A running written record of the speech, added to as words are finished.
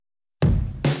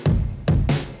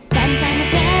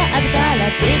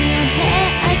beat in your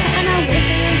head. I kinda wish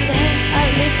that you said at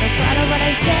least a part of what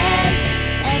I said.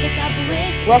 Every couple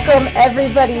weeks. Welcome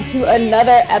everybody to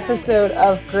another episode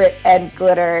of Grit and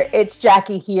Glitter. It's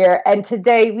Jackie here, and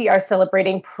today we are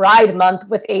celebrating Pride Month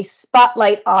with a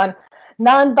spotlight on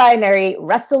non-binary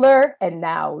wrestler and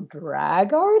now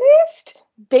drag artist,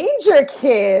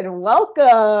 DangerKid.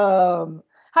 Welcome.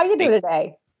 How are you doing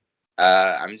today?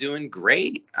 I'm doing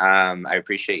great. I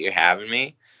appreciate you having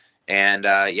me. And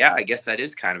yeah, I guess that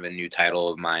is kind of a new title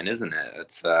of mine, isn't it?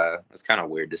 It's kind of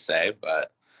weird to say,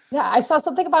 but Yeah, I saw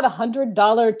something about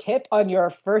 $100 tip on your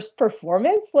first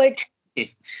performance.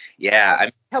 yeah.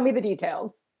 Tell me the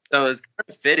details. So it's kind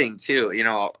of fitting too.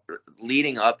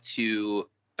 Leading up to,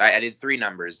 I did 3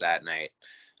 numbers that night.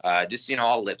 Just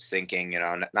all lip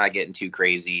syncing. Not getting too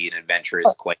crazy and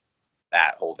adventurous, quite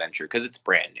that whole venture because it's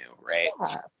brand new, right?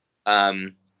 Yeah.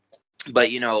 But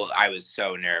I was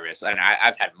so nervous, and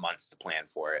I've had months to plan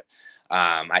for it.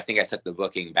 I think I took the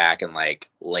booking back in like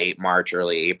late March,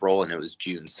 early April, and it was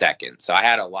June 2nd. So I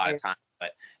had a lot of time.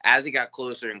 But as it got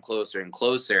closer and closer and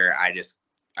closer, I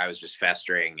was just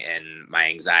festering in my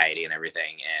anxiety and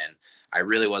everything, and I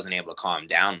really wasn't able to calm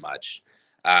down much.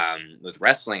 With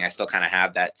wrestling, I still kind of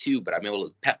have that too, but I'm able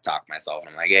to pep talk myself. And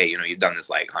I'm like, hey, you've done this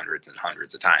like hundreds and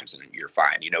hundreds of times, and you're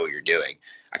fine. You know what you're doing.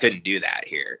 I couldn't do that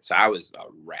here. So I was a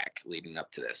wreck leading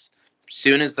up to this.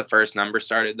 Soon as the first number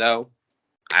started, though,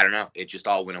 I don't know. It just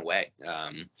all went away.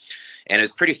 And it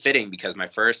was pretty fitting because my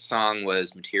first song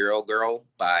was Material Girl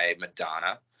by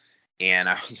Madonna. And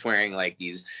I was wearing like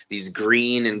these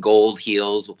green and gold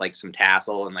heels with like some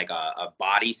tassel and like a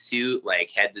bodysuit,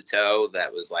 like head to toe,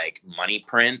 that was like money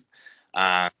print.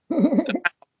 It kind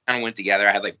of went together.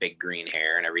 I had like big green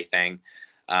hair and everything.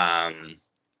 And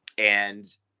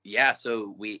yeah,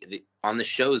 so on the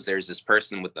shows, there's this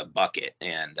person with a bucket,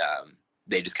 and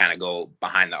they just kind of go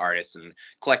behind the artist and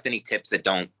collect any tips that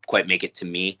don't quite make it to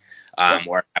me,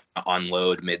 or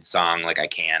unload mid song like I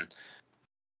can.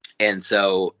 And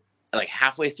so like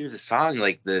halfway through the song,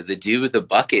 like the dude with the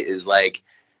bucket is like,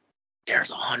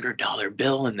 there's $100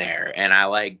 bill in there. And I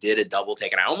like did a double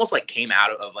take, and I almost like came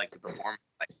out of like the performance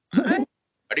like,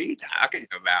 what are you talking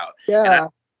about? Yeah. And I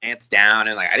glanced down,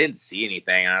 and like I didn't see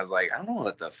anything, and I was like, I don't know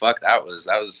what the fuck that was.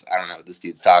 I don't know what this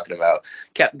dude's talking about.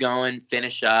 Kept going,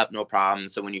 finish up, no problem.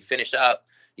 So when you finish up,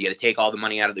 you got to take all the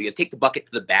money out of you got to take the bucket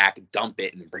to the back, dump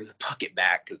it, and bring the bucket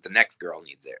back because the next girl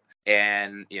needs it.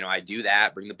 And I do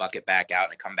that, bring the bucket back out,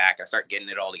 and I come back, I start getting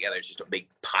it all together. It's just a big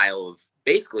pile of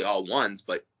basically all ones,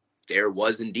 but there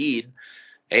was indeed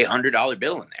a $100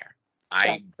 bill in there.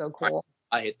 That's so cool.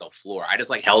 I hit the floor. I just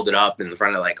like held it up in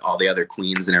front of like all the other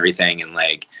queens and everything, and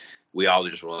like we all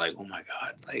just were like, oh my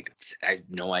god, like I have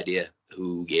no idea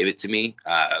who gave it to me.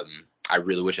 I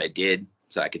really wish I did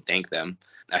so I could thank them.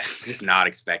 I was just not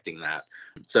expecting that.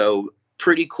 So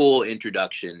pretty cool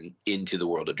introduction into the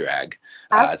world of drag.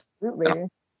 Absolutely.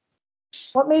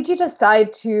 What made you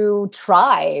decide to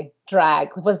try drag?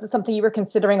 Was this something you were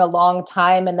considering a long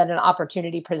time and then an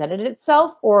opportunity presented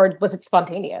itself, or was it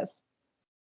spontaneous?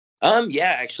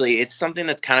 Yeah, actually, it's something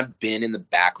that's kind of been in the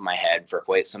back of my head for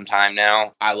quite some time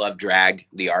now. I love drag.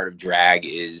 The art of drag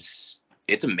it's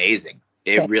amazing.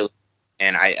 It really,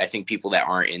 and I think people that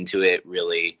aren't into it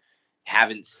really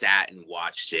haven't sat and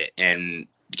watched it and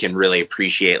can really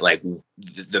appreciate like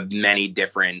the many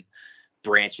different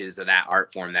branches of that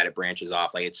art form that it branches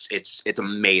off. Like it's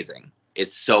amazing.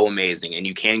 It's so amazing, and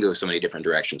you can go so many different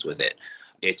directions with it.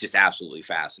 It's just absolutely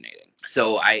fascinating.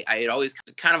 So I had always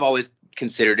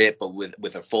considered it, but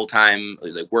with a full-time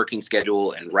like working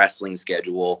schedule and wrestling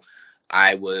schedule.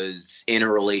 I was in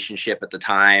a relationship at the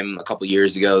time a couple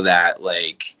years ago that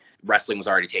like wrestling was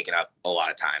already taking up a lot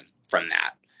of time from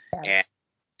that. Yeah. And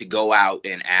to go out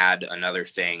and add another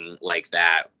thing like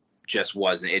that just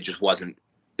wasn't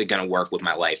going to work with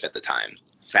my life at the time.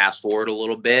 Fast forward a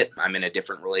little bit, I'm in a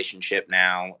different relationship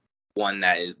now. One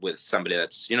that is with somebody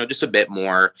that's, just a bit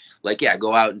more like, yeah,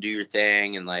 go out and do your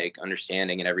thing and like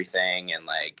understanding and everything. And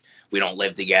like, we don't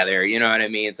live together, you know what I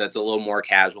mean? So it's a little more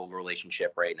casual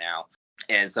relationship right now.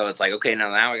 And so it's like, okay,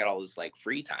 now I got all this like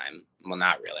free time. Well,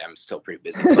 not really. I'm still pretty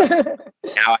busy. But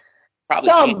now I probably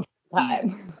some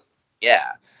time.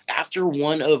 Yeah. After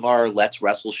one of our Let's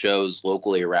Wrestle shows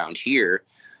locally around here,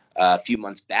 a few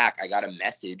months back, I got a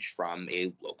message from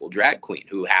a local drag queen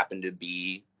who happened to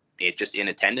be just in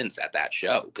attendance at that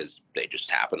show because they just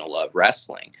happen to love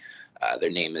wrestling. Their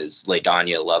name is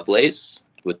LaDanya Lovelace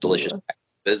with Delicious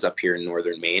Breakfast up here in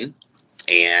northern Maine.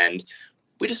 And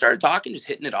we just started talking, just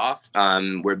hitting it off.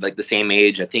 We're like the same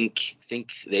age. I think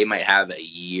they might have a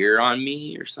year on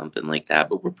me or something like that,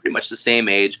 but we're pretty much the same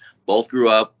age. Both grew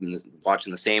up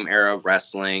watching the same era of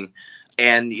wrestling.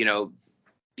 And,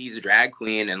 he's a drag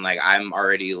queen, and like I'm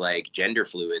already like gender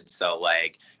fluid, so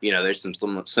like, you know, there's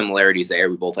some similarities there.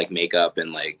 We both like makeup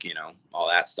and like, you know, all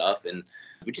that stuff, and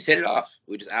we just hit it off.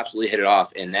 We just absolutely hit it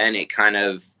off. And then it kind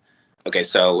of, okay,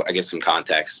 so I guess some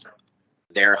context.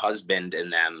 Their husband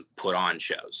and them put on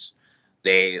shows.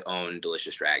 They own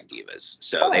Delicious Drag Divas,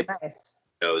 so they put nice.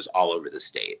 shows all over the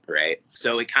state, right?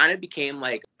 So it kind of became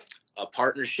like a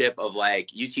partnership of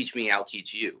like, you teach me, I'll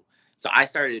teach you. So I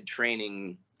started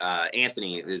training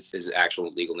Anthony, is his actual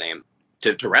legal name,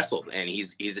 to wrestle, and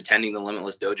he's attending the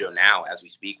Limitless Dojo now as we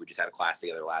speak. We just had a class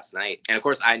together last night, and of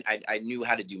course I knew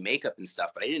how to do makeup and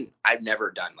stuff, but I've never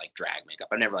done like drag makeup.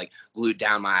 I've never like glued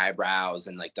down my eyebrows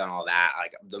and like done all that.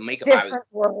 Like the makeup, Different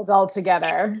world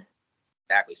altogether.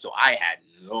 exactly. So I had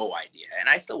no idea, and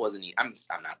I still wasn't. I'm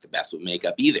not the best with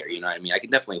makeup either. You know what I mean? I can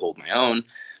definitely hold my own,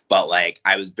 but like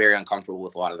I was very uncomfortable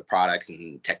with a lot of the products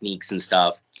and techniques and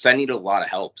stuff. So I needed a lot of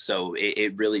help. So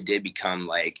it really did become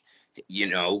like, you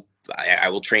know, I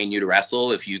will train you to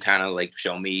wrestle if you kind of like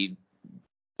show me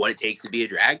what it takes to be a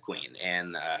drag queen.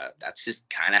 And that's just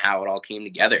kind of how it all came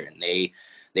together. And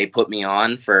they put me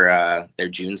on for their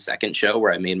June 2nd show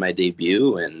where I made my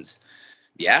debut. And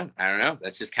yeah, I don't know.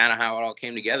 That's just kind of how it all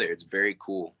came together. It's very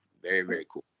cool. Very, very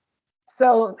cool.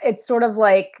 So it's sort of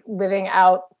like living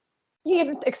out, you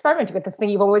even experimented with this thing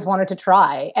you've always wanted to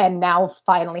try, and now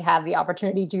finally have the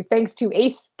opportunity to, thanks to a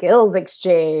skills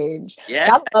exchange. Yeah.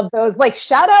 Gotta love those. Like,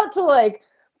 shout out to like,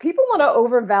 people want to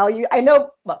overvalue. I know,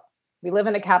 look, we live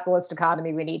in a capitalist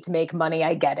economy. We need to make money.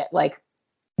 I get it. Like,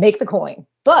 make the coin.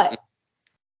 But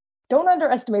don't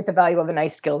underestimate the value of a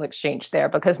nice skills exchange there,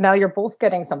 because now you're both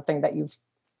getting something that you've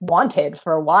wanted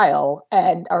for a while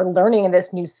and are learning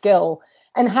this new skill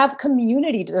and have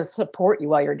community to support you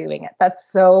while you're doing it.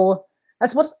 That's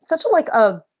what's such a like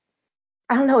a,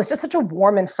 I don't know, it's just such a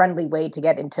warm and friendly way to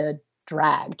get into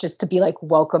drag, just to be like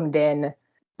welcomed in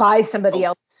by somebody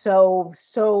else so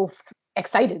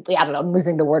excitedly. I don't know, I'm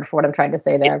losing the word for what I'm trying to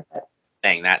say there.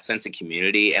 Thing, that sense of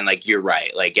community, and like you're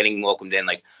right, like getting welcomed in,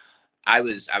 like I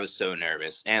was so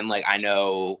nervous, and like I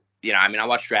know, you know, I mean, I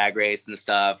watch Drag Race and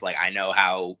stuff, like I know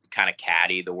how kind of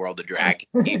catty the world of drag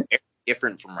can be. Very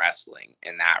different from wrestling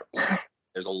in that sense.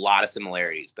 There's a lot of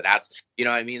similarities, but that's, you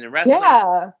know what I mean, in wrestling,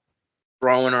 Yeah.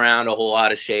 throwing around a whole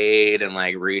lot of shade and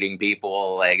like reading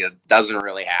people, like it doesn't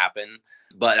really happen.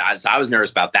 But so I was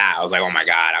nervous about that. I was like, oh my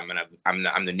god,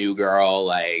 I'm the new girl,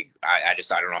 like I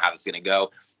don't know how this is gonna go.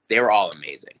 They were all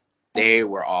amazing. They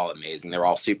were all amazing. They were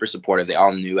all super supportive. They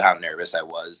all knew how nervous I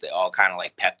was. They all kind of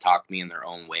like pep talked me in their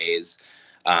own ways,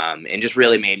 and just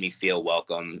really made me feel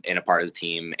welcome and a part of the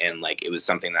team. And like it was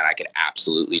something that I could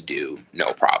absolutely do,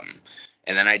 no problem.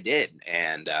 And then I did,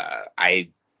 and I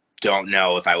don't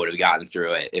know if I would have gotten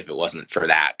through it if it wasn't for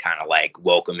that kind of like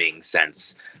welcoming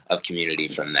sense of community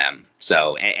from them.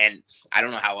 So, and I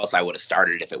don't know how else I would have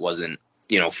started if it wasn't,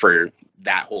 you know, for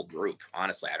that whole group.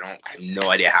 Honestly, I have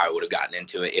no idea how I would have gotten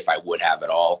into it, if I would have at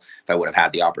all, if I would have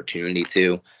had the opportunity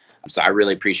to. So I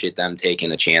really appreciate them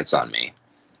taking a chance on me.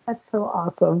 That's so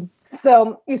awesome.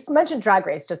 So you mentioned Drag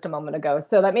Race just a moment ago.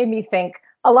 So that made me think,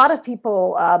 a lot of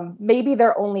people, maybe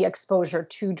their only exposure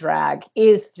to drag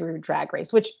is through Drag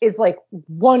Race, which is like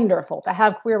wonderful to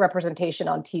have queer representation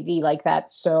on TV like that.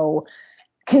 So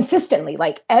consistently,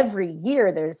 like every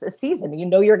year there's a season, you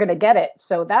know, you're going to get it.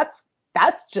 So that's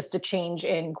just a change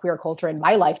in queer culture in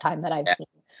my lifetime that I've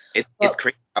seen. It's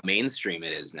crazy how mainstream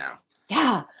it is now.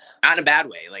 Yeah. Not in a bad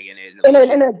way, like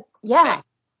yeah.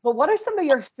 But what are some of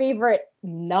your favorite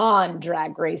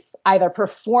non-drag race, either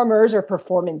performers or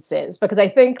performances? Because I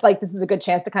think like this is a good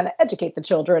chance to kind of educate the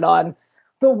children on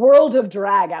the world of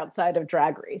drag outside of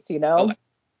Drag Race, you know? Oh,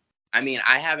 I mean,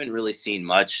 I haven't really seen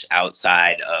much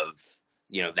outside of,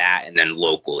 you know, that, and then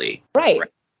locally. Right.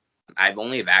 I've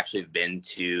only actually been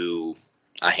to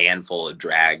a handful of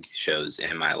drag shows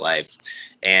in my life,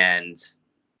 and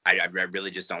I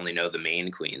really just only know the main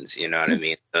queens, you know what I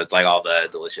mean? So it's like all the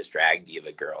Delicious Drag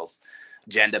Diva girls.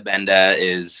 Jenda Benda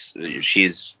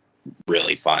she's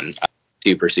really fun.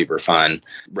 Super, super fun.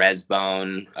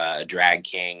 Resbone, drag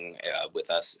king with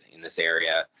us in this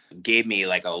area, gave me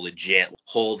like a legit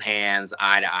hold hands,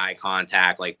 eye to eye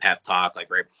contact, like pep talk, like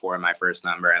right before my first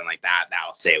number. And like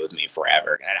that'll stay with me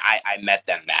forever. And I met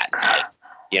them that night.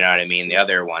 You know what I mean? The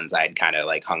other ones I'd kind of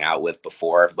like hung out with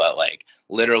before, but like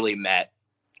literally met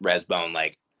Resbone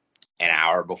like an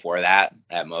hour before that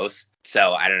at most.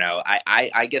 So I don't know.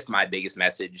 I guess my biggest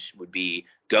message would be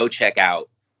go check out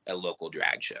a local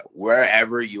drag show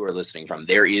wherever you are listening from.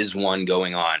 There is one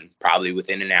going on probably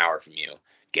within an hour from you.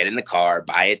 Get in the car,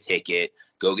 buy a ticket,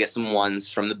 go get some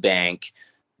ones from the bank,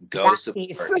 go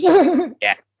support.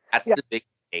 Yeah, that's the big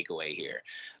takeaway here. career.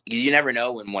 You never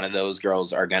know when one of those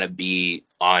girls are going to be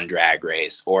on Drag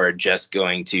Race or just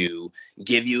going to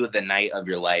give you the night of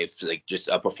your life, like just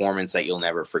a performance that you'll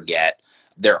never forget.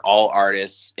 They're all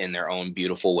artists in their own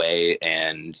beautiful way,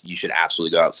 and you should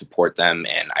absolutely go out and support them.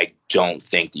 And I don't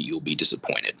think that you'll be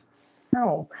disappointed.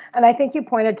 No. And I think you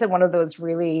pointed to one of those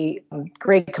really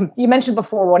great, you mentioned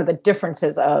before one of the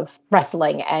differences of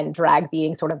wrestling and drag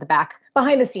being sort of the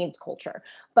behind the scenes culture.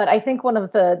 But I think one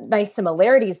of the nice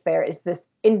similarities there is this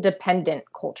independent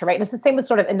culture, right? And it's the same with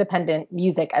sort of independent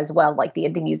music as well, like the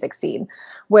indie music scene,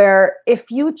 where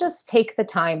if you just take the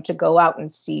time to go out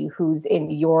and see who's in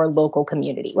your local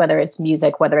community, whether it's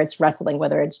music, whether it's wrestling,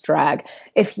 whether it's drag,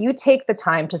 if you take the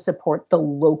time to support the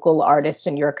local artist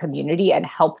in your community and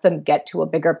help them get to a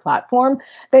bigger platform,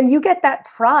 then you get that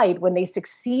pride when they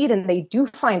succeed and they do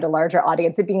find a larger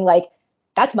audience of being like,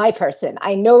 that's my person.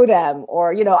 I know them,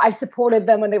 or, I've supported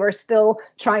them when they were still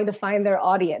trying to find their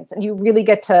audience. And you really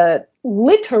get to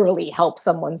literally help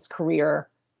someone's career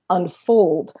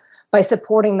unfold by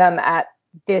supporting them at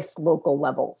this local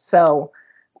level. So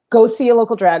go see a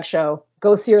local drag show,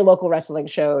 go see your local wrestling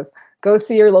shows, go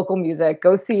see your local music,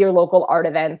 go see your local art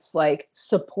events, like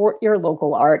support your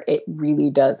local art. It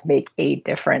really does make a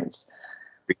difference.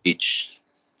 Reach.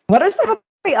 What are some of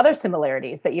the other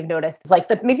similarities that you've noticed? Like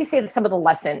maybe say some of the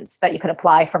lessons that you could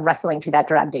apply from wrestling to that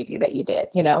drag debut that you did,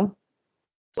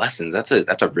 Lessons. That's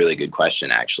a really good question,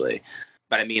 actually.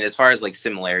 But I mean, as far as like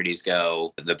similarities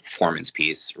go, the performance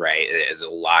piece, right? There's a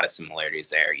lot of similarities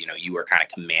there. You are kind of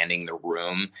commanding the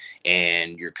room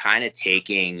and you're kind of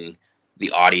taking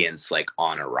the audience like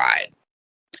on a ride.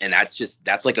 And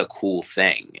that's like a cool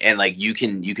thing. And like you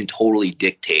can totally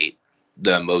dictate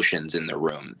the emotions in the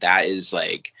room. That is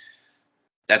like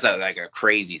that's like a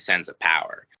crazy sense of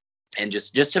power. And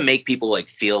just to make people like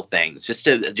feel things, just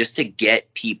to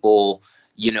get people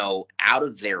out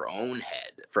of their own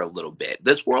head for a little bit.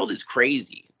 This world is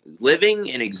crazy. Living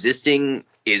and existing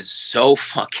is so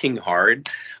fucking hard.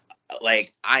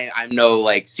 Like I'm no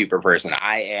like super person.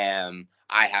 I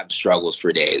have struggles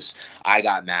for days. I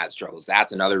got mad struggles.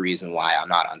 That's another reason why I'm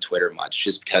not on Twitter much,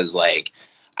 just because like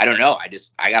I don't know.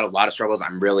 I got a lot of struggles.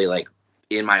 I'm really like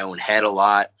in my own head a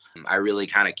lot. I really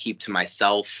kind of keep to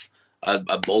myself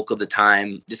a bulk of the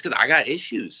time just because I got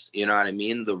issues. You know what I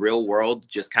mean? The real world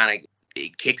just kind of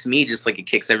it kicks me just like it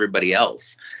kicks everybody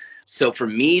else. So for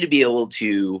me to be able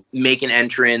to make an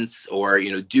entrance or,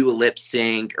 do a lip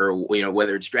sync or,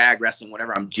 whether it's drag wrestling,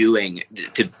 whatever I'm doing,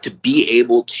 to be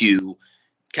able to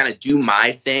kind of do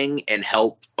my thing and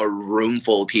help a room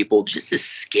full of people just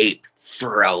escape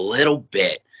for a little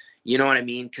bit. You know what I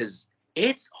mean? Because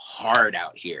it's hard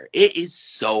out here. It is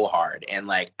so hard. And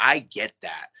like, I get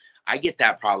that. I get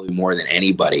that probably more than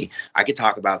anybody. I could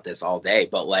talk about this all day,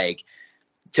 but like,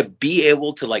 to be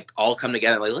able to like all come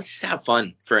together, like let's just have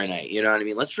fun for a night. You know what I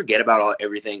mean? Let's forget about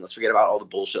everything. Let's forget about all the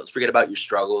bullshit. Let's forget about your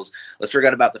struggles. Let's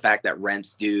forget about the fact that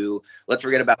rent's due. Let's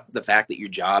forget about the fact that your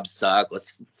jobs suck.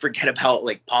 Let's forget about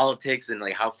like politics and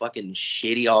like how fucking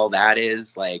shitty all that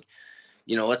is. Like,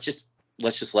 let's just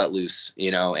let loose,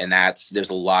 and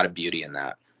there's a lot of beauty in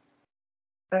that.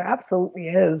 There absolutely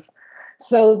is.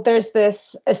 So there's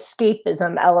this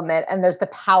escapism element and there's the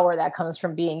power that comes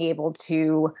from being able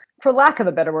to, for lack of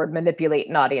a better word, manipulate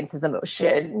an audience's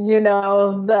emotion,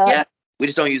 Yeah, we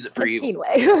just don't use it for evil.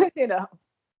 Way,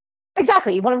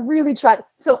 Exactly. You want to really try.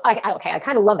 So I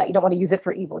kind of love that. You don't want to use it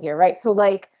for evil here, right? So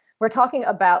like we're talking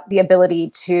about the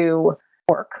ability to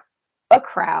work a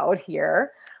crowd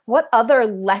here. What other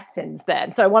lessons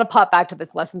then? So I want to pop back to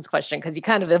this lessons question because you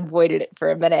kind of avoided it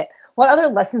for a minute. What other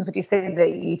lessons would you say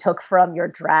that you took from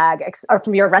your or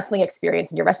from your wrestling experience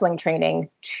and your wrestling training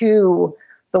to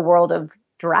the world of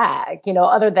drag,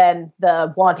 other than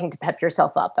the wanting to pep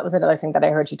yourself up? That was another thing that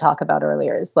I heard you talk about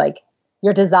earlier is like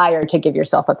your desire to give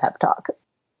yourself a pep talk.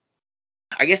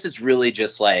 I guess it's really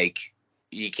just like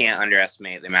you can't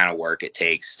underestimate the amount of work it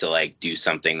takes to like do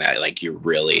something that like you're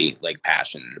really like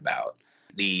passionate about.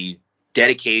 The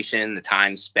dedication, the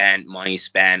time spent, money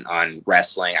spent on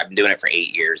wrestling. I've been doing it for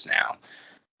 8 years now.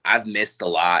 I've missed a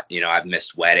lot. I've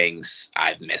missed weddings.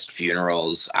 I've missed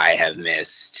funerals. I have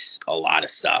missed a lot of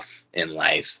stuff in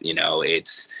life.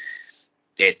 It's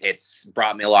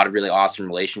brought me a lot of really awesome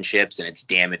relationships and it's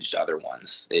damaged other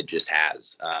ones. It just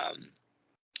has.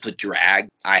 With drag,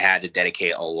 I had to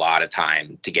dedicate a lot of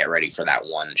time to get ready for that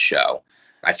one show.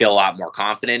 I feel a lot more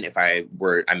confident I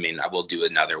will do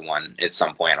another one at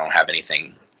some point. I don't have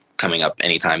anything coming up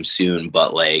anytime soon,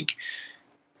 but like,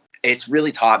 it's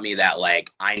really taught me that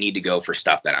like, I need to go for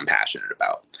stuff that I'm passionate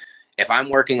about. If I'm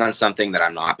working on something that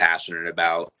I'm not passionate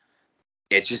about,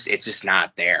 it's just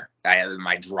not there.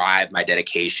 My drive, my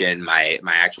dedication, my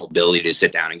actual ability to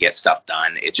sit down and get stuff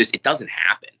done, it doesn't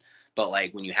happen. But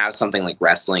like when you have something like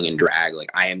wrestling and drag,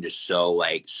 like I am just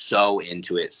so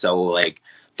into it, so like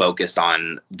focused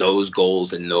on those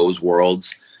goals and those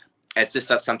worlds. It's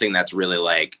just something that's really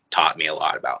like taught me a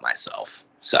lot about myself.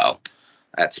 So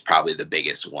that's probably the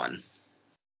biggest one.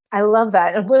 I love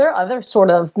that. And were there other sort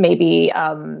of maybe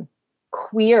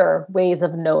queer ways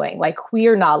of knowing, like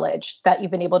queer knowledge that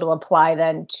you've been able to apply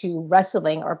then to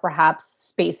wrestling, or perhaps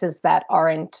spaces that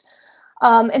aren't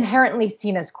inherently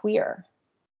seen as queer?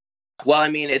 Well, I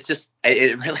mean, it's just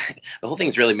it really the whole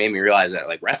thing's really made me realize that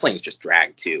like wrestling is just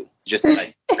drag too, just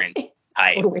a different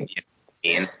type. Totally.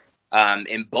 You know what I mean?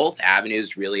 And both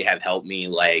avenues really have helped me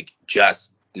like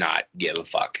just not give a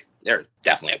fuck. There's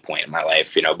definitely a point in my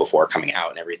life, before coming out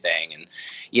and everything, and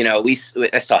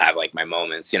I still have like my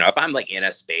moments. If I'm like in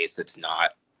a space that's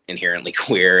not inherently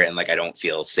queer and like I don't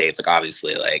feel safe, like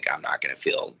obviously like I'm not gonna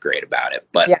feel great about it.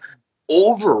 But Yeah.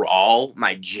 overall,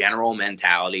 my general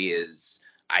mentality is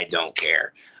I don't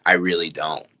care. I really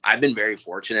don't. I've been very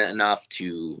fortunate enough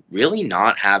to really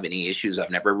not have any issues. I've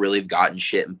never really gotten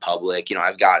shit in public.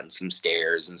 I've gotten some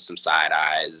stares and some side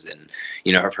eyes and,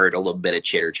 I've heard a little bit of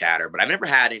chitter chatter, but I've never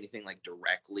had anything like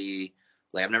directly.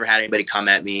 Like I've never had anybody come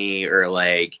at me or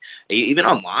like even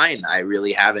online. I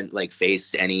really haven't like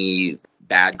faced any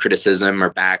bad criticism or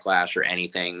backlash or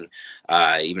anything.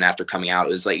 Even after coming out,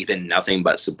 it was like been nothing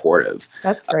but supportive.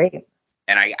 That's great.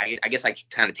 And I guess I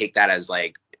kind of take that as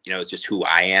like, it's just who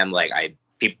I am. Like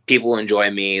people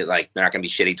enjoy me. Like they're not gonna be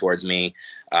shitty towards me.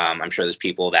 I'm sure there's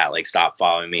people that like stopped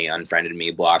following me, unfriended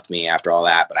me, blocked me after all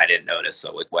that, but I didn't notice.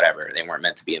 So like whatever, they weren't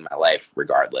meant to be in my life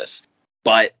regardless.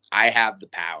 But I have the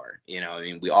power, I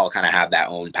mean, we all kind of have that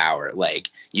own power. Like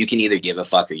you can either give a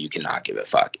fuck or you cannot give a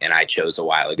fuck. And I chose a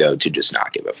while ago to just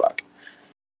not give a fuck.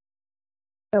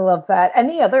 I love that.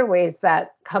 Any other ways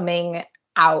that coming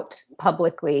out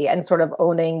publicly and sort of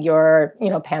owning your,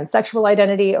 pansexual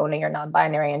identity, owning your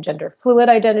non-binary and gender fluid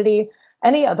identity,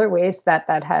 any other ways that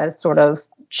has sort of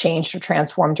changed or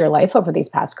transformed your life over these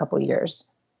past couple of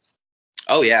years?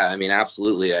 Oh yeah, I mean,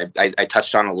 absolutely. I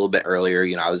touched on it a little bit earlier.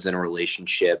 I was in a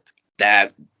relationship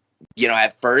that,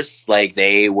 at first, like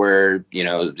they were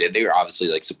obviously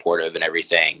like supportive and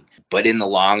everything, but in the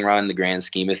long run, the grand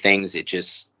scheme of things,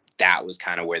 that was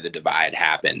kind of where the divide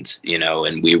happened,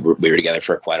 and we were together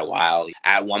for quite a while.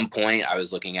 At one point, I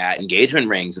was looking at engagement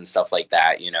rings and stuff like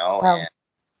that, Wow. and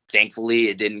thankfully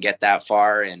it didn't get that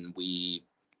far, and we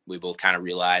both kind of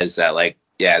realized that like,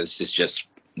 yeah, this is just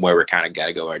where we're kind of got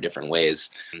to go our different ways.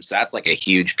 So that's like a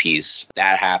huge piece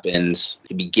that happened at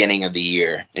the beginning of the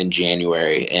year in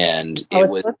January, and it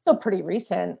was still pretty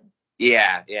recent.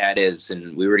 Yeah, it is,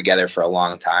 and we were together for a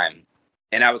long time.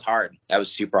 And that was hard. That was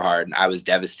super hard. I was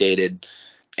devastated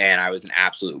and I was an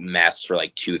absolute mess for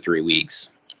like 2-3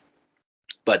 weeks.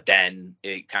 But then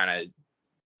it kind of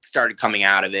started coming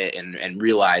out of it and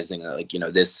realizing that, like,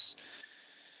 this,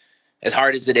 as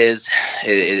hard as it is,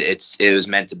 it was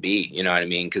meant to be, you know what I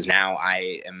mean? Because now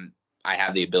I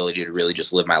have the ability to really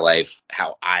just live my life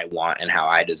how I want and how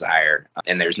I desire.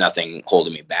 And there's nothing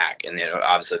holding me back. And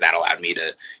obviously that allowed me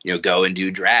to, go and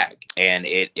do drag. And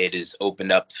it has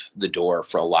opened up the door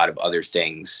for a lot of other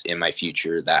things in my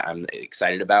future that I'm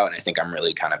excited about. And I think I'm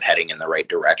really kind of heading in the right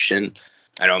direction.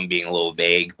 I know I'm being a little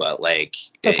vague, but like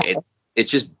Okay.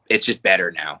 it's just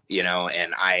better now,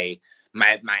 and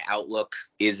my outlook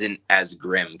isn't as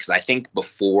grim, because I think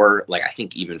before, like I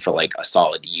think even for like a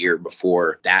solid year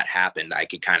before that happened, I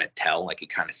could kind of tell, I could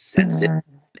kind of sense it,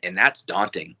 and that's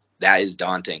daunting. That is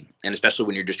daunting, and especially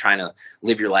when you're just trying to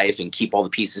live your life and keep all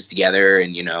the pieces together,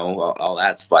 and all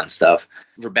that fun stuff.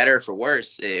 For better or for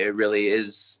worse, it really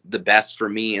is the best for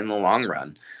me in the long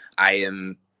run. I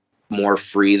am more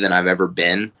free than I've ever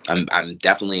been. I'm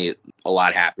definitely a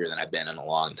lot happier than I've been in a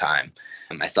long time.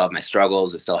 I still have my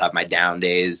struggles. I still have my down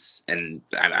days, and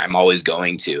I'm always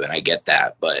going to, and I get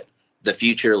that. But the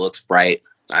future looks bright.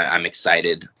 I'm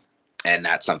excited, and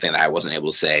that's something that I wasn't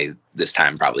able to say this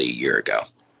time probably a year ago.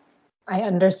 I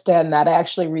understand that. I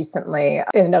actually recently,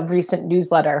 in a recent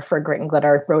newsletter for Grit and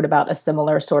Glitter, wrote about a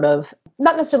similar sort of,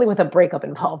 not necessarily with a breakup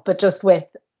involved, but just with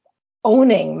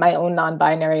owning my own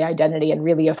non-binary identity and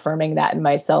really affirming that in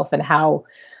myself, and how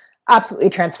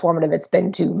absolutely transformative it's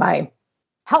been to my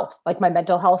health, like my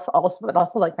mental health also, but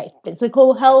also like my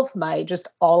physical health, my just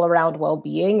all around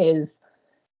well-being is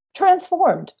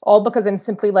transformed, all because I'm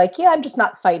simply like, yeah, I'm just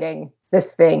not fighting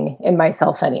this thing in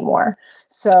myself anymore.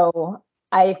 So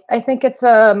I think it's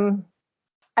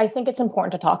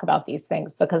important to talk about these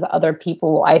things, because other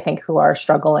people, I think, who are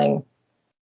struggling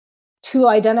to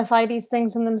identify these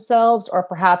things in themselves, or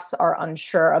perhaps are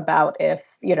unsure about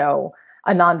if,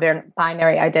 a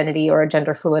non-binary identity or a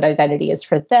gender fluid identity is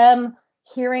for them.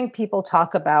 Hearing people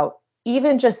talk about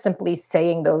even just simply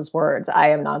saying those words, I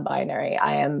am non-binary,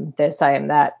 I am this, I am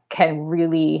that, can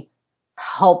really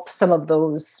help some of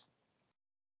those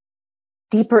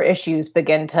deeper issues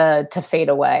begin to fade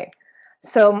away.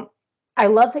 So I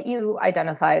love that you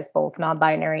identify as both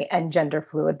non-binary and gender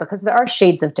fluid, because there are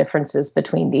shades of differences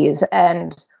between these.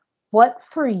 And what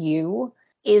for you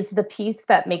is the piece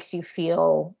that makes you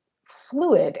feel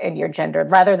fluid in your gender,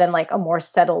 rather than like a more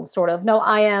settled sort of, no,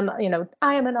 I am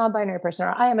a non-binary person,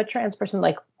 or I am a trans person?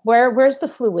 Like, where's the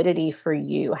fluidity for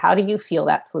you? How do you feel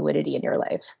that fluidity in your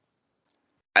life?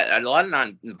 A lot of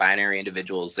non-binary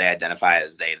individuals, they identify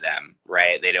as they, them,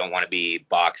 right? They don't want to be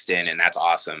boxed in, and that's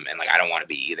awesome. And like, I don't want to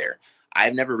be either.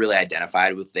 I've never really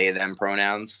identified with they, them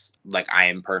pronouns. Like, I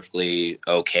am perfectly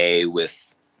okay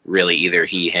with really either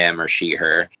he, him, or she,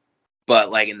 her. But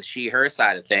like in the she, her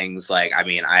side of things, like, I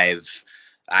mean, I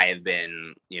have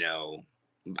been,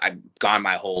 I've gone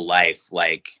my whole life,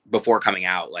 like before coming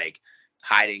out, like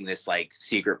hiding this like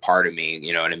secret part of me,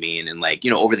 you know what I mean? And like,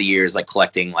 over the years, like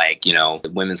collecting like,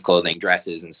 women's clothing,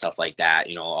 dresses and stuff like that,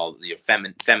 all the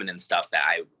feminine stuff that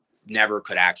I never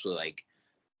could actually like,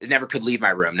 never could leave my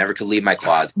room, never could leave my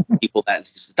closet. That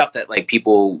stuff that like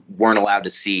people weren't allowed to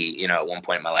see, at one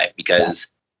point in my life, because,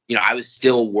 I was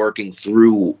still working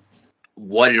through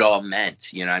what it all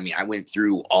meant. I went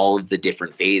through all of the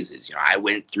different phases. I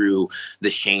went through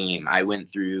the shame, I went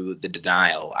through the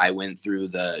denial, I went through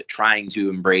the trying to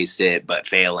embrace it but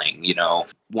failing,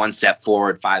 one step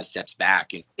forward, five steps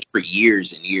back, for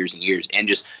years and years and years, and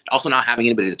just also not having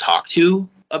anybody to talk to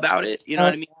about it. You know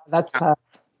what I mean? That's tough.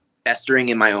 Festering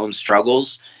in my own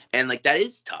struggles, and like that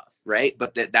is tough, right?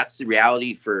 But that's the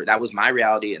reality that was my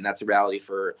reality, and that's a reality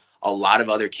for a lot of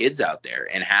other kids out there,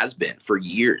 and has been for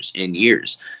years and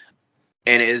years.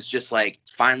 And it is just like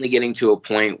finally getting to a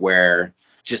point where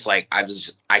just like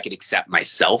I could accept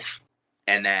myself,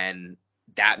 and then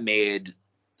that made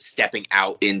stepping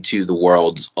out into the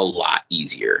world a lot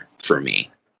easier for me.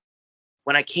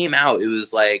 When I came out, it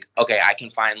was like, okay,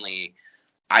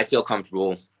 I feel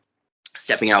comfortable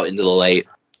stepping out into the light.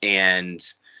 And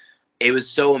it was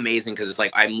so amazing, because it's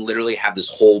like I literally have this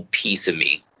whole piece of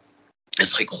me,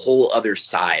 this like whole other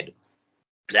side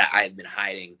that I've been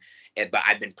hiding, but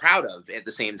I've been proud of at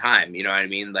the same time. You know what I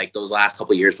mean? Like those last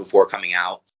couple of years before coming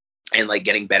out, and like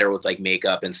getting better with like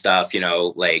makeup and stuff,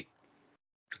 like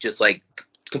just like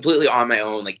completely on my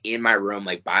own, like in my room,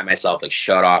 like by myself, like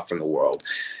shut off from the world.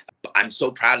 I'm so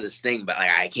proud of this thing, but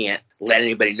like I can't let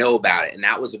anybody know about it. And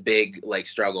that was a big like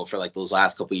struggle for like those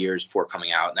last couple of years before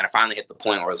coming out. And then I finally hit the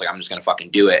point where I was like, I'm just gonna fucking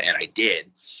do it, and I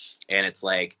did. And it's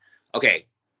like, okay,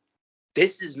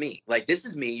 this is me. Like, this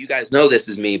is me. You guys know this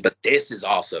is me, but this is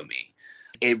also me.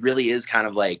 It really is kind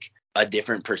of like a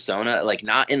different persona, like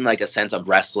not in like a sense of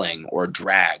wrestling or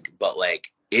drag, but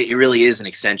like it really is an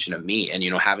extension of me. And,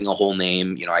 having a whole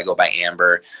name, I go by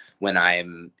Amber when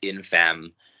I'm in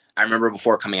femme. I remember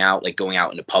before coming out, like going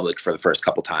out into public for the first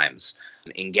couple times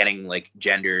and getting like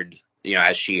gendered,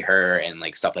 as she, her, and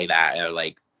like stuff like that. Or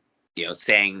like,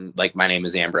 saying like my name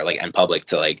is Amber, like in public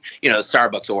to like,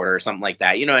 Starbucks order or something like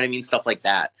that. You know what I mean? Stuff like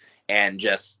that. And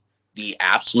just the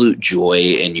absolute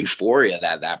joy and euphoria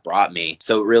that brought me.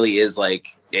 So it really is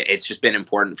like, it's just been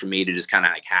important for me to just kind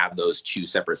of like have those two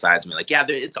separate sides of me. Like, yeah,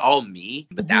 it's all me,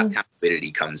 but that's kind of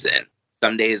fluidity comes in.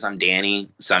 Some days I'm Danny,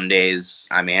 some days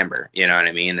I'm Amber, you know what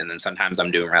I mean? And then sometimes I'm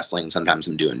doing wrestling, sometimes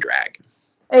I'm doing drag.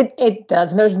 It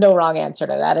does. And there's no wrong answer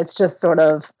to that. It's just sort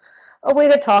of a way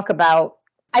to talk about,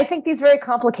 I think, these very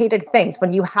complicated things.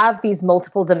 When you have these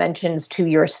multiple dimensions to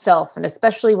yourself, and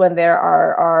especially when there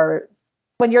are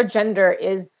when your gender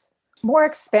is more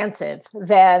expansive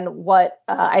than what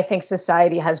I think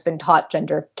society has been taught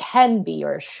gender can be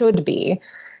or should be,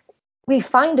 we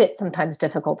find it sometimes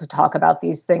difficult to talk about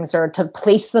these things or to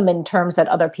place them in terms that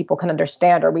other people can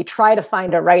understand, or we try to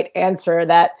find a right answer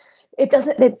that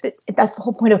that's the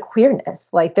whole point of queerness.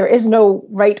 Like, there is no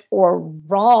right or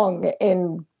wrong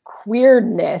in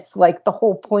queerness. Like, the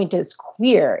whole point is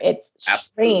queer. It's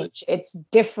strange. Absolutely. It's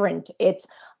different. It's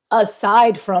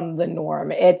aside from the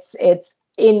norm. It's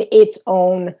in its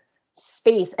own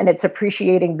space, and it's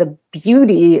appreciating the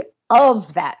beauty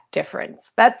of that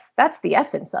difference. That's the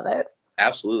essence of it.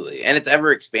 Absolutely. And it's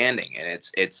ever expanding, and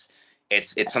it's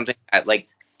something that, like,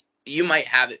 you might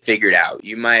have it figured out.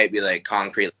 You might be like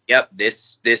concrete, yep,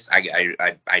 this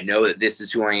I know that this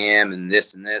is who I am, and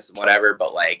this and whatever,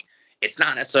 but like it's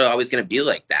not necessarily always going to be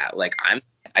like that. Like I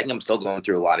think I'm still going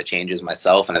through a lot of changes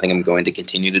myself, and I think I'm going to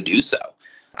continue to do so.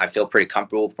 I feel pretty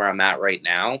comfortable with where I'm at right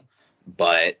now,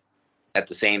 But at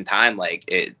the same time,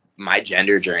 like my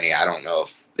gender journey, I don't know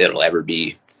if it'll ever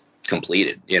be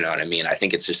completed. You know what I mean? I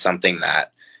think it's just something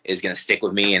that is going to stick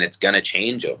with me, and it's going to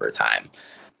change over time.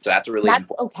 So that's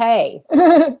okay.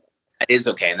 That is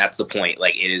okay. And that's the point.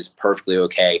 Like, it is perfectly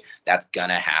okay. That's going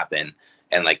to happen.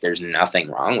 And like, there's nothing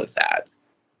wrong with that.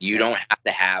 You don't have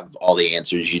to have all the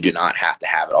answers. You do not have to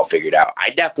have it all figured out. I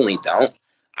definitely don't.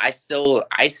 I don't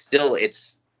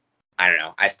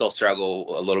know. I still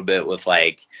struggle a little bit with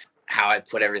like how I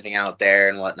put everything out there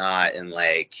and whatnot. And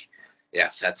like,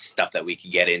 yes, that's stuff that we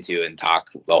could get into and talk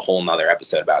a whole nother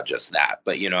episode about just that.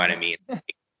 But you know what I mean?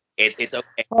 It's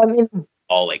okay. Well, I mean,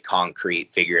 all like concrete,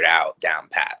 figured out, down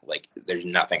pat. Like, there's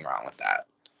nothing wrong with that.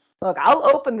 look, I'll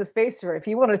open the space for it. If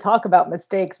you want to talk about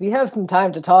mistakes, we have some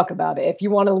time to talk about it. If you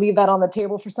want to leave that on the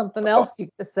table for something else, you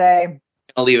can just say.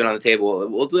 I'll leave it on the table.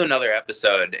 We'll do another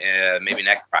episode, maybe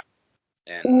next Friday.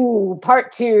 And Ooh,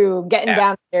 part 2, getting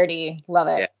down and dirty. Love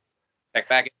it. yeah, check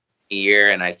back in a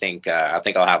year, and I think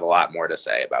I'll have a lot more to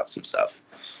say about some stuff.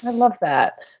 I love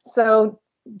that. So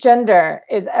gender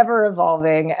is ever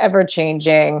evolving, ever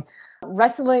changing.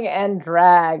 Wrestling and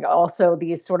drag, also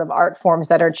these sort of art forms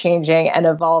that are changing and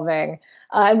evolving.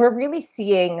 And we're really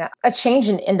seeing a change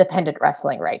in independent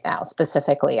wrestling right now,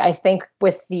 specifically. I think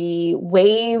with the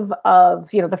wave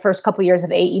of, the first couple of years of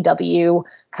AEW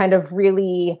kind of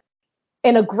really,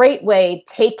 in a great way,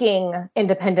 taking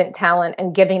independent talent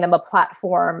and giving them a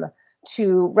platform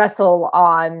to wrestle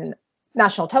on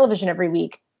national television every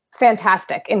week.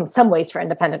 Fantastic in some ways for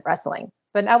independent wrestling.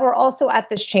 But now we're also at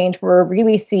this change where we're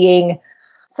really seeing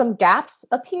some gaps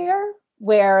appear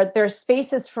where there's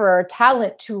spaces for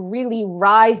talent to really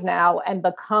rise now and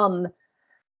become,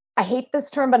 I hate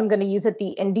this term, but I'm going to use it,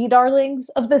 the indie darlings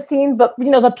of the scene. But,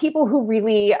 the people who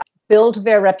really build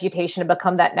their reputation and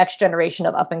become that next generation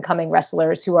of up and coming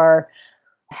wrestlers who are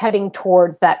heading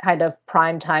towards that kind of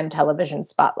primetime television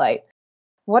spotlight.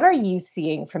 What are you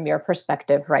seeing from your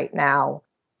perspective right now?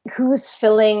 Who's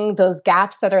filling those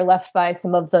gaps that are left by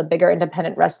some of the bigger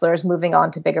independent wrestlers moving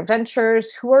on to bigger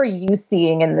ventures? Who are you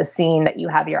seeing in the scene that you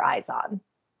have your eyes on?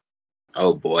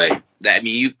 Oh boy.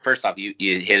 First off, you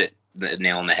hit the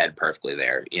nail on the head perfectly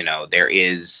there.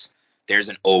 There's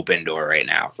an open door right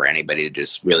now for anybody to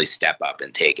just really step up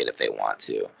and take it if they want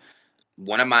to.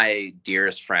 One of my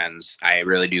dearest friends, I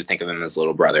really do think of him as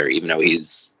little brother, even though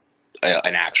he's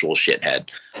an actual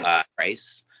shithead,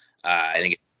 Bryce. I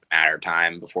think it's a matter of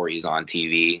time before he's on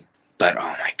TV. But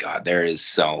oh my God, there is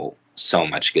so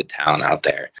much good talent out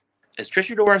there. Is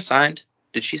Trish Adora signed?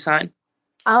 Did she sign?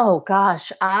 Oh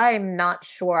gosh, I'm not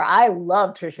sure. I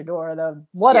love Trish Adora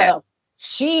though.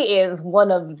 She is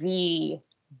one of the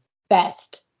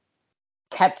best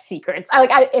kept secrets.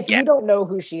 If you don't know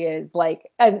who she is,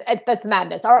 and that's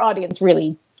madness. Our audience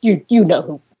really, you know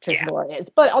who Trish Adora is.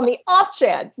 But on the off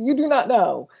chance you do not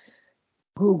know,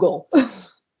 Google.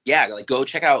 Yeah, like go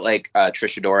check out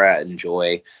Trish Adora and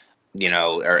Joy,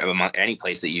 or among any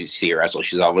place that you see her wrestle.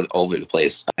 She's all over the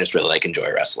place. I just really like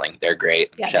Enjoy Wrestling. They're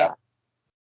great. Yeah.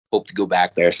 Hope to go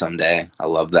back there someday. I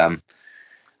love them.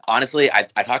 Honestly,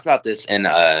 I talked about this in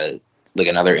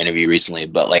another interview recently,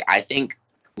 but I think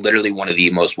literally one of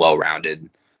the most well-rounded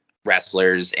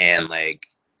wrestlers and a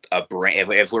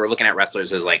brand. If we're looking at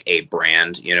wrestlers as a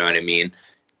brand, you know what I mean?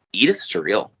 Edith's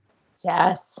surreal.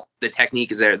 Yes. The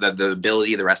technique is there, the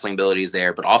ability, the wrestling ability is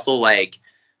there, but also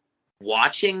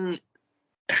watching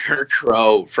her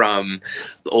grow from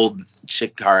the old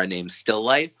Chikara named Still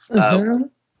Life. Mm-hmm.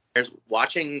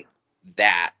 Watching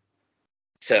that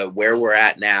to where we're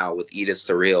at now with Edith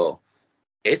Surreal,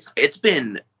 it's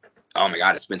been, oh my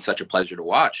God, it's been such a pleasure to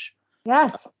watch.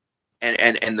 Yes.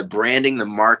 And the branding, the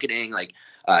marketing,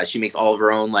 she makes all of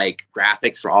her own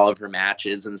graphics for all of her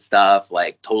matches and stuff,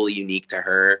 totally unique to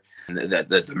her. And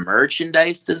the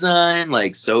merchandise design,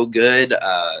 so good.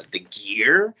 The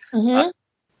gear, mm-hmm.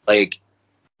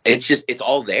 It's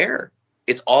all there.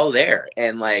 It's all there.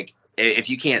 And if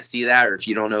you can't see that, or if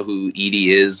you don't know who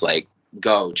Edie is,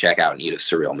 go check out an Edith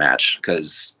Surreal match,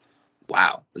 because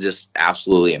wow, just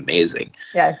absolutely amazing.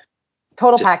 Yeah,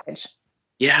 total package.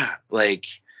 Yeah,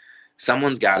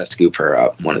 someone's got to scoop her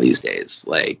up one of these days.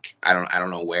 I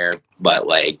don't know where,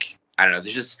 but I don't know.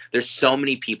 There's so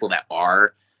many people that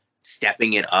are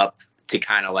stepping it up to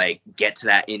kind of get to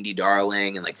that indie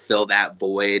darling and fill that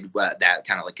void, that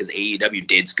kind of because AEW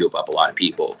did scoop up a lot of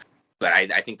people, but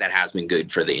I think that has been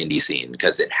good for the indie scene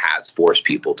because it has forced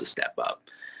people to step up.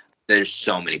 There's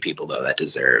so many people though that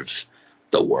deserve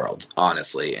the world,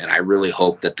 honestly, and I really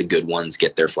hope that the good ones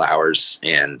get their flowers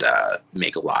and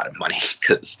make a lot of money,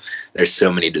 because there's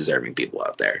so many deserving people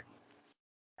out there.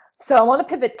 So I want to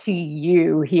pivot to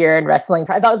you here in wrestling.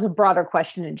 I thought it was a broader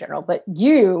question in general, but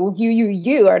you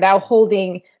are now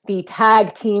holding the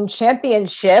tag team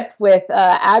championship with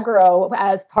Agro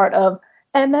as part of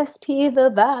MSP The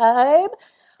Vibe.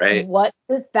 Right. What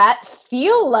does that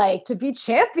feel like to be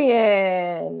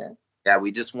champion? Yeah,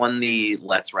 we just won the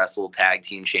Let's Wrestle Tag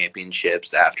Team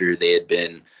Championships after they had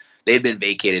been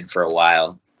vacated for a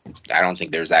while. I don't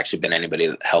think there's actually been anybody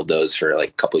that held those for like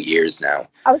a couple of years now.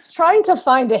 I was trying to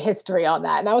find a history on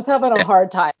that, and I was having a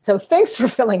hard time. So thanks for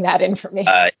filling that in for me.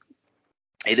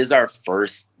 It is our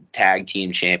first tag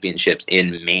team championships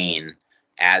in Maine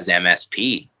as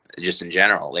MSP, just in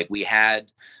general. Like we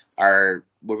had where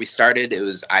we started, it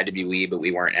was IWE, but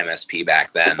we weren't MSP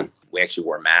back then. We actually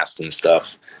wore masks and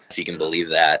stuff, if you can believe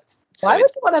that. So Why would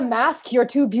you want to mask your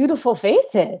two beautiful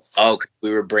faces? Oh,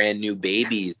 we were brand new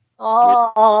babies.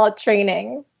 Oh,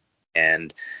 training.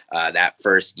 And that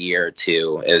first year or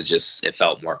two it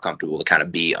felt more comfortable to kind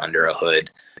of be under a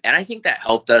hood. And I think that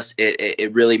helped us.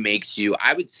 It really makes you,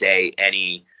 I would say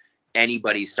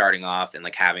anybody starting off and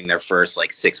like having their first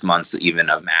like 6 months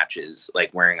even of matches,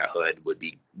 like wearing a hood would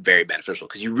be very beneficial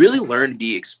because you really learn to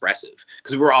be expressive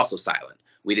because we were also silent.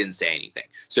 We didn't say anything.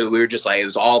 So we were just like, it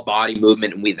was all body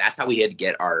movement. And that's how we had to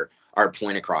get our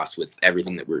point across with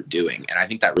everything that we were doing. And I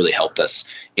think that really helped us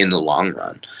in the long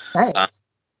run. Nice.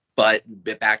 But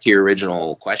back to your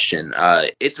original question,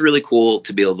 it's really cool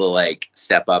to be able to like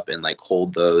step up and like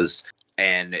hold those,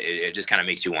 and it just kind of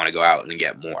makes you want to go out and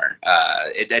get more.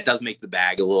 It does make the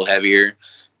bag a little heavier,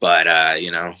 but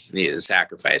the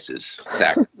sacrifices.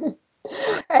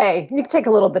 Hey, you can take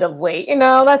a little bit of weight,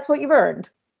 that's what you've earned.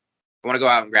 I want to go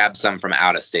out and grab some from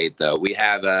out of state though. We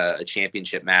have a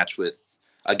championship match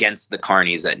against the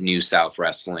Carnies at New South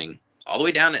Wrestling, all the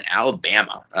way down in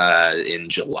Alabama in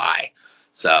July.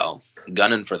 So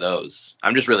gunning for those.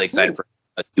 I'm just really excited for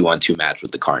a 2-on-2 match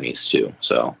with the Carnies too.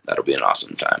 So that'll be an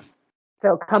awesome time.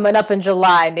 So coming up in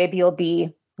July, maybe you'll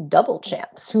be double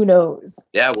champs. Who knows?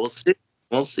 Yeah, we'll see.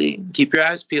 We'll see. Keep your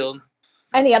eyes peeled.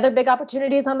 Any other big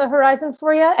opportunities on the horizon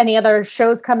for you? Any other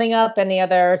shows coming up? Any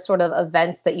other sort of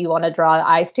events that you want to draw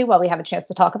eyes to while we have a chance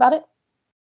to talk about it?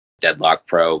 Deadlock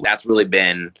Pro. That's really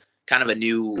been kind of a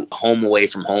new home away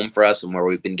from home for us, and where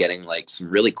we've been getting like some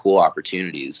really cool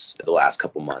opportunities the last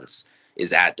couple months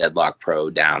is at Deadlock Pro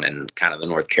down in kind of the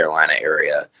North Carolina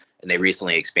area. And they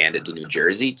recently expanded to New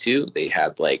Jersey too. They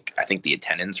had like, I think the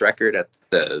attendance record at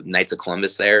the Knights of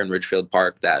Columbus there in Ridgefield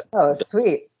Park that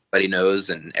sweet. Everybody knows,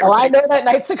 and I know that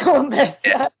Knights of Columbus.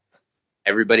 Yeah.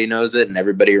 Everybody knows it and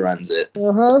everybody runs it.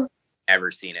 Uh-huh. Ever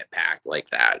seen it packed like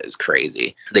that is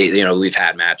crazy. We've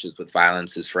had matches with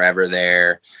Violence is Forever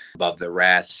there. Above the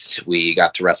Rest, we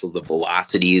got to wrestle the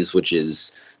Velocities, which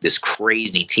is this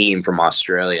crazy team from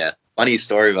Australia. Funny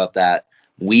story about that.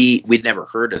 We'd never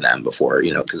heard of them before,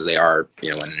 because they are,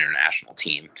 an international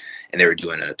team, and they were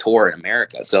doing a tour in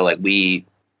America. So like we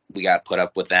got put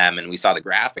up with them, and we saw the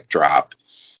graphic drop,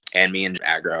 and me and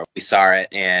Agro, we saw it,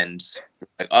 and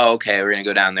like, oh, okay, we're gonna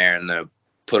go down there and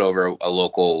put over a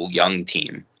local young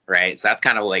team, right? So that's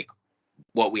kind of like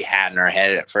what we had in our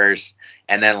head at first.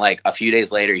 And then like a few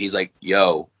days later, he's like,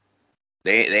 yo,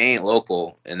 they ain't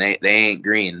local and they ain't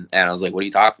green. And I was like, what are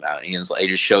you talking about? And he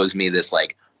just shows me this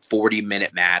like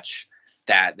 40-minute match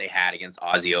that they had against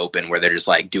Aussie Open where they're just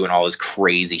like doing all this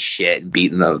crazy shit and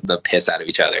beating the piss out of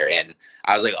each other. And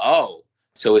I was like, oh,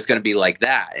 so it's going to be like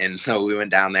that. And so we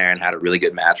went down there and had a really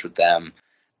good match with them.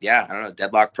 Yeah, I don't know.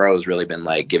 Deadlock Pro has really been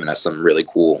like giving us some really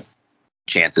cool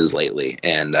chances lately,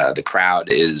 and the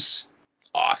crowd is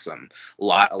awesome. A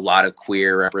lot of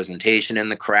queer representation in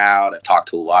the crowd. I've talked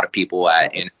to a lot of people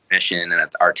at intermission and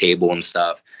at our table and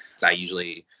stuff. So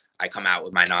I come out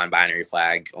with my non-binary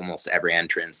flag almost every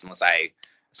entrance, unless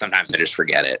sometimes I just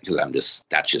forget it because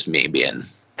that's just me being.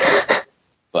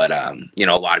 But a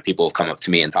lot of people have come up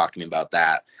to me and talked to me about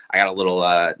that. I got a little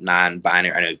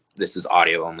non-binary. I know this is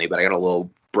audio only, but I got a little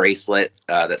bracelet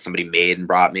that somebody made and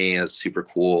brought me. It's super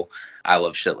cool. I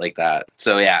love shit like that.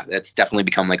 So yeah, it's definitely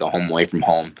become like a home away from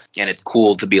home, and it's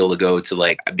cool to be able to go to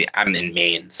like I'm in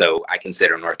Maine, so I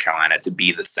consider North Carolina to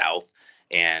be the South,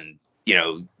 and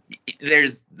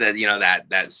there's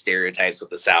that stereotypes with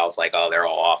the South, like, oh, they're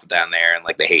all off down there and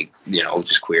like they hate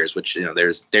just queers, which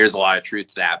there's a lot of truth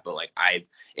to that, but like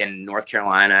in North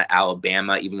Carolina,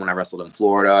 Alabama, even when I wrestled in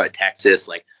Florida, Texas,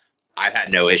 like I've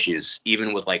had no issues,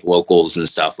 even with like locals and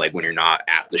stuff, like when you're not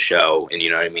at the show and you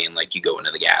know what I mean, like you go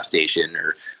into the gas station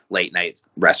or late night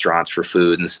restaurants for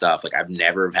food and stuff. Like I've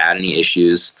never had any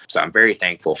issues. So I'm very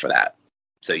thankful for that.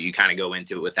 So you kind of go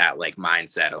into it with that like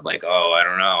mindset of like, oh, I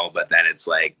don't know. But then it's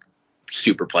like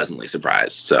super pleasantly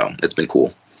surprised. So it's been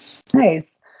cool.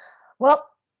 Nice. Well,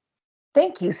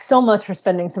 Thank you so much for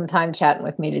spending some time chatting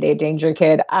with me today,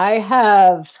 DangerKid. I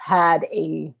have had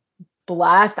a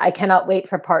blast. I cannot wait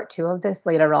for part 2 of this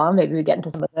later on. Maybe we get into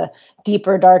some of the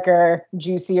deeper, darker,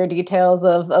 juicier details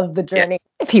of the journey,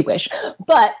 if you wish.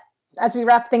 But as we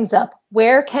wrap things up,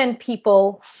 where can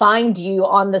people find you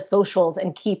on the socials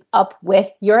and keep up with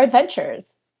your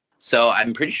adventures? So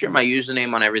I'm pretty sure my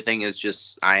username on everything is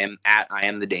just I am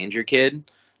the DangerKid.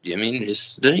 I mean,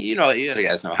 just you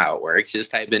guys know how it works.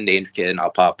 Just type in DangerKid and I'll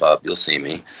pop up. You'll see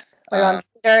me. We're on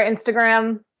Twitter,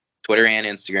 Instagram. Twitter and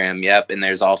Instagram. Yep, and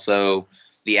there's also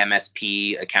the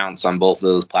MSP accounts on both of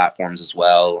those platforms as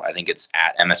well. I think it's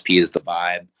at MSP is the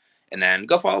vibe. And then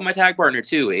go follow my tag partner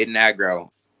too, Aiden Aggro.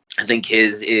 I think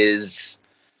his is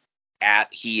at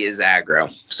he is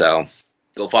aggro. So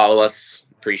go follow us.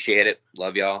 Appreciate it.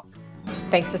 Love y'all.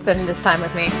 Thanks for spending this time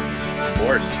with me. Of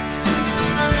course.